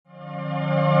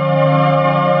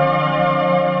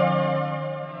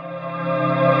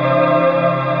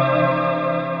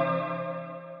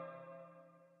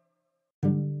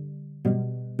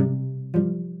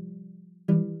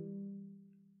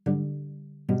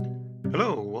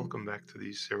Hello, welcome back to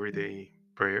this everyday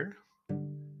prayer.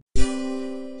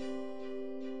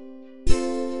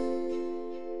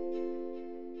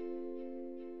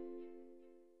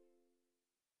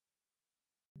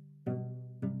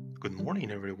 Good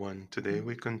morning, everyone. Today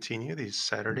we continue this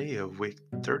Saturday of week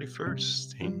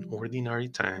 31st in Ordinary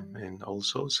Time and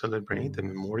also celebrate the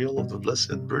memorial of the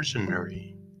Blessed Virgin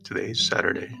Mary. Today is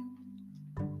Saturday.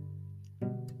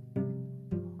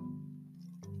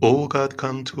 O God,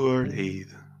 come to our aid.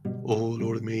 O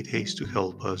Lord, make haste to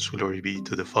help us. Glory be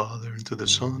to the Father, and to the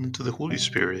Son, and to the Holy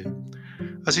Spirit,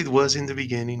 as it was in the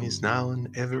beginning, is now, and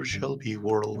ever shall be,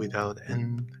 world without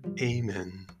end.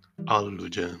 Amen.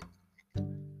 Alleluia.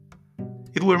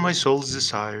 It were my soul's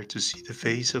desire to see the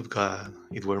face of God.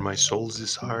 It were my soul's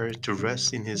desire to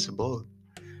rest in his abode.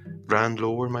 Grant,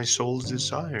 Lord, my soul's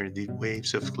desire, deep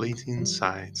waves of fleeting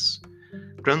sights.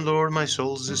 Grant, Lord, my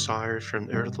soul's desire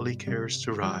from earthly cares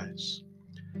to rise.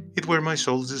 It were my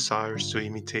soul's desires to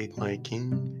imitate my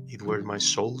King. It were my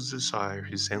soul's desire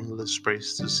his endless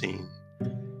praise to sing.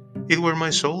 It were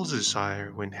my soul's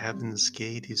desire when heaven's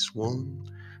gate is won,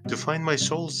 to find my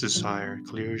soul's desire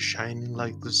clear shining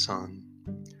like the sun.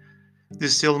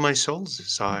 Distill my soul's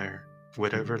desire,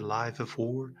 whatever life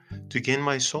afford, to gain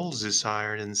my soul's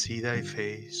desire and see thy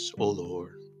face, O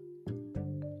Lord.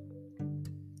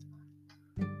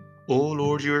 O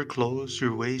Lord, you are close,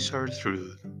 your ways are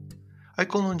truth. I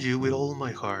call on you with all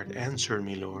my heart, answer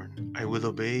me, Lord. I will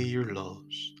obey your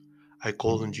laws. I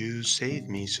call on you, save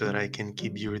me, so that I can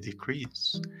keep your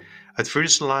decrees. At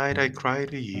first light I cry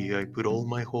to you, I put all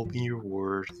my hope in your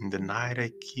word. In the night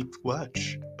I keep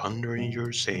watch, pondering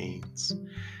your sayings.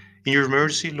 In your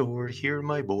mercy, Lord, hear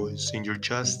my voice. In your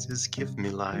justice, give me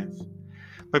life.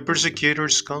 My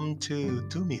persecutors come to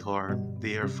do me harm.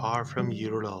 They are far from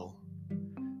you at all.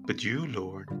 But you,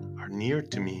 Lord, are near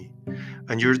to me,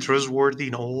 and you're trustworthy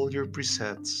in all your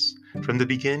precepts. From the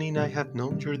beginning I have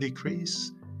known your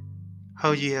decrees,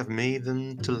 how ye have made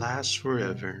them to last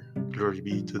forever. Glory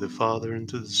be to the Father, and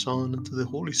to the Son, and to the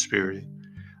Holy Spirit,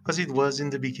 as it was in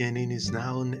the beginning, is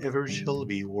now, and ever shall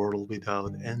be, world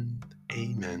without end.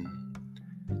 Amen.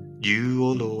 You,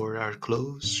 O Lord, are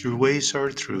close, your ways are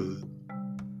true.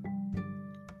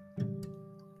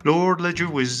 Lord, let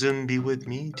your wisdom be with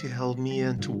me to help me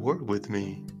and to work with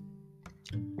me.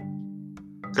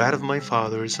 God of my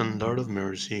fathers and Lord of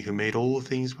mercy, who made all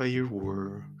things by your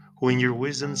word, who in your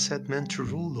wisdom set men to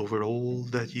rule over all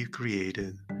that you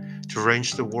created, to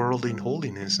range the world in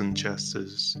holiness and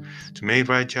justice, to make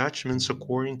right judgments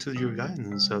according to your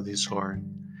guidance of this heart.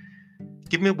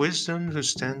 Give me wisdom who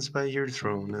stands by your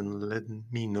throne, and let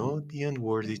me not be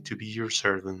unworthy to be your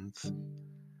servant,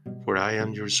 for I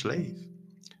am your slave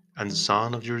and the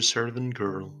son of your servant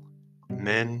girl,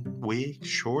 men weak,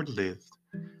 short lived,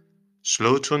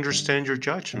 slow to understand your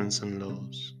judgments and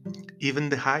laws. Even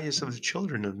the highest of the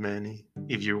children of men,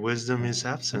 if your wisdom is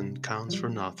absent, counts for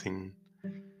nothing.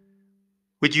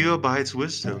 With you abides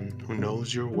wisdom, who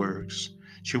knows your works.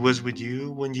 She was with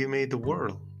you when you made the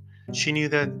world. She knew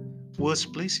that was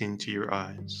pleasing to your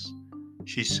eyes.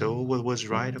 She saw what was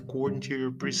right according to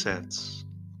your precepts.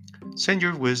 Send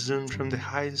your wisdom from the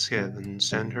highest heaven,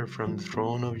 send her from the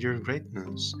throne of your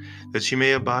greatness, that she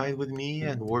may abide with me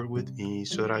and work with me,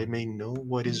 so that I may know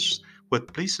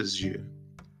what pleases you.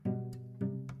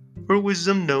 For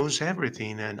wisdom knows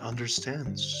everything and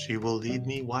understands. She will lead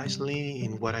me wisely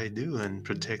in what I do and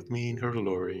protect me in her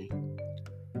glory.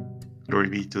 Glory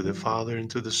be to the Father, and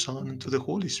to the Son, and to the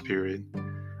Holy Spirit,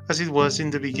 as it was in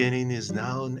the beginning, is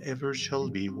now, and ever shall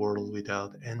be, world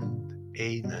without end.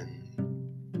 Amen.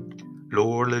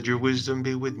 Lord, let your wisdom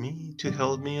be with me to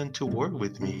help me and to work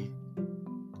with me.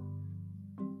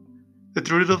 The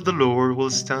truth of the Lord will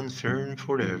stand firm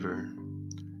forever.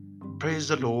 Praise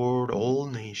the Lord, all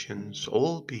nations,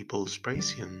 all peoples,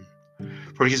 praise him.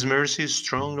 For his mercy is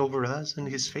strong over us, and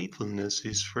his faithfulness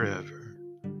is forever.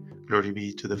 Glory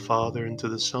be to the Father, and to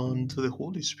the Son, and to the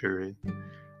Holy Spirit,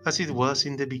 as it was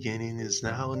in the beginning, is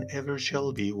now, and ever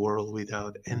shall be, world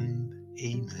without end.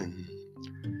 Amen.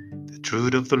 The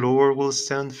truth of the Lord will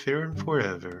stand firm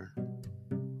forever.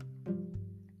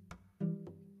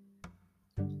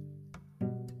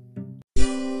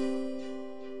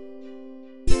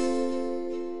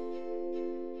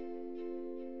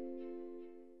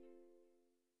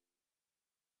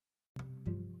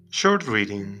 Short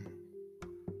reading.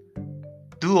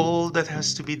 Do all that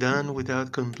has to be done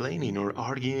without complaining or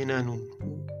arguing, and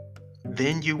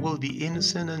then you will be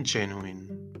innocent and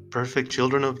genuine, perfect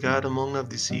children of God among a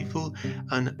deceitful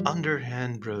and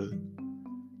underhand brood,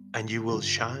 and you will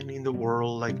shine in the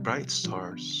world like bright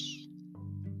stars.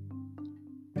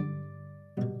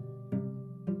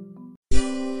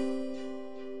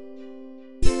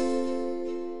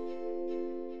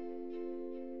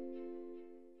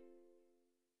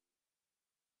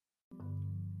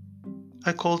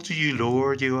 I call to you,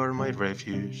 Lord, you are my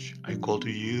refuge. I call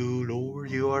to you, Lord,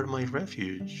 you are my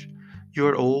refuge. You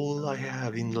are all I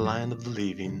have in the land of the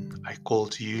living. I call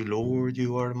to you, Lord,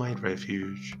 you are my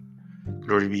refuge.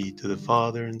 Glory be to the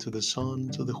Father, and to the Son,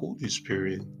 and to the Holy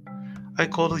Spirit. I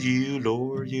call to you,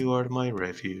 Lord, you are my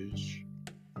refuge.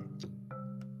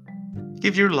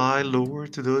 Give your light,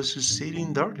 Lord, to those who sit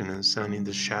in darkness and in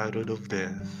the shadow of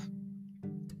death.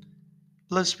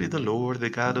 Blessed be the Lord, the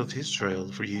God of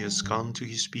Israel, for he has come to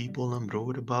his people and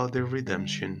brought about their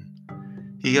redemption.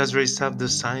 He has raised up the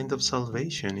sign of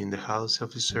salvation in the house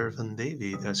of his servant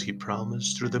David, as he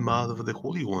promised through the mouth of the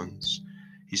holy ones,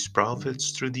 his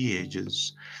prophets through the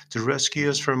ages, to rescue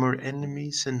us from our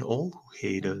enemies and all who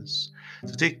hate us,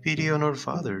 to take pity on our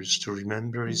fathers, to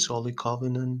remember his holy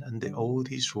covenant and the oath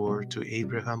he swore to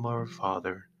Abraham our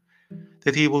father,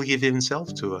 that he will give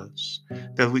himself to us,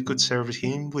 that we could serve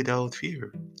him without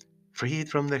fear, freed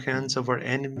from the hands of our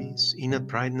enemies, in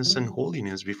uprightness and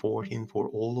holiness before him for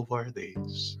all of our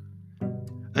days.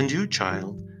 And you,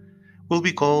 child, will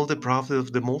be called the prophet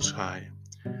of the Most High,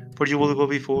 for you will go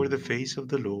before the face of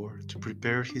the Lord to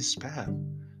prepare his path,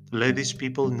 to let his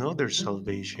people know their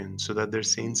salvation, so that their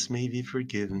sins may be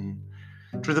forgiven.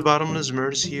 Through the bottomless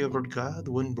mercy of our God,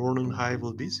 one born on high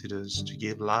will visit us to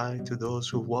give light to those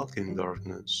who walk in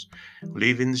darkness, who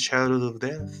live in the shadow of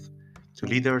death, to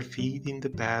lead our feet in the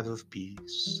path of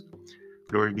peace.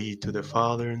 Glory be to the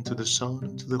Father, and to the Son,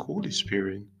 and to the Holy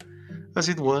Spirit, as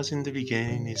it was in the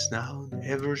beginning, is now, and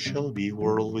ever shall be,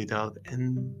 world without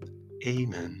end.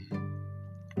 Amen.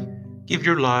 Give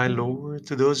your light, Lord,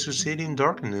 to those who sit in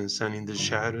darkness and in the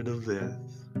shadow of death.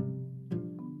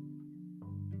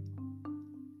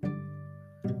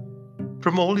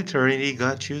 From all eternity,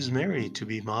 God chose Mary to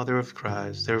be Mother of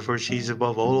Christ. Therefore, she is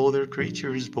above all other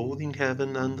creatures, both in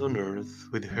heaven and on earth.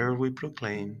 With her we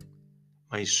proclaim,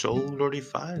 my soul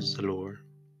glorifies the Lord.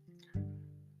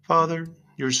 Father,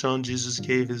 your Son Jesus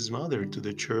gave his mother to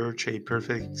the Church, a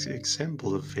perfect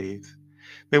example of faith.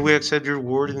 May we accept your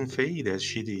word in faith as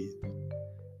she did.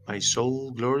 My soul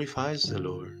glorifies the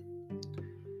Lord.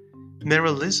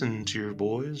 Mary listened to your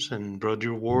voice and brought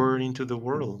your word into the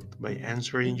world. By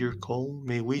answering your call,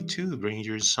 may we too bring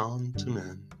your Son to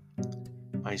men.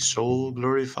 My soul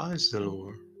glorifies the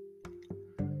Lord.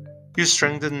 You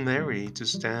strengthened Mary to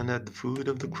stand at the foot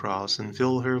of the cross and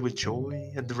fill her with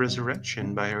joy at the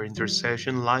resurrection. By her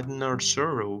intercession, lighten our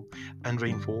sorrow and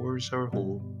reinforce our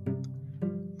hope.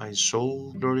 My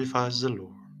soul glorifies the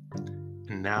Lord.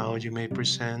 And now you may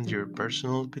present your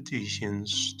personal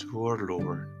petitions to our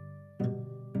Lord.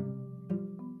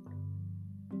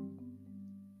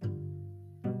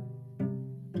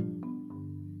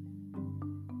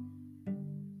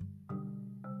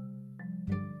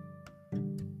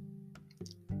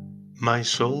 My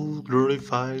soul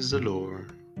glorifies the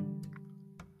Lord.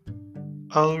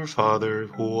 Our Father,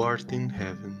 who art in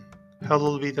heaven,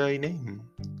 hallowed be thy name.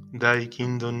 Thy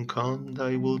kingdom come,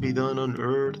 thy will be done on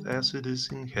earth as it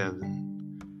is in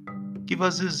heaven. Give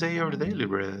us this day our daily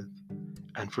bread,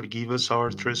 and forgive us our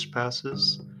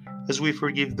trespasses, as we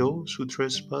forgive those who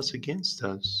trespass against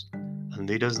us. And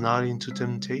lead us not into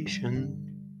temptation,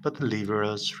 but deliver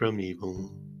us from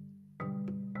evil.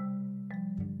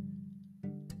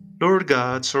 Lord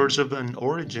God, source of and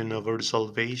origin of our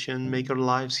salvation, make our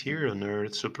lives here on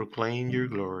earth to proclaim your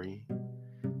glory,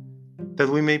 that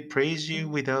we may praise you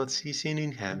without ceasing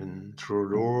in heaven,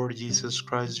 through Lord Jesus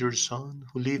Christ, your Son,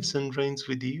 who lives and reigns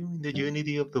with you in the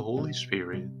unity of the Holy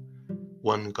Spirit,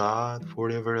 one God,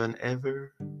 forever and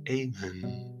ever.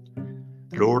 Amen.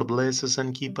 Lord, bless us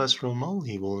and keep us from all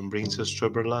evil, and brings us to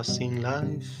everlasting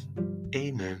life.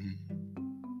 Amen.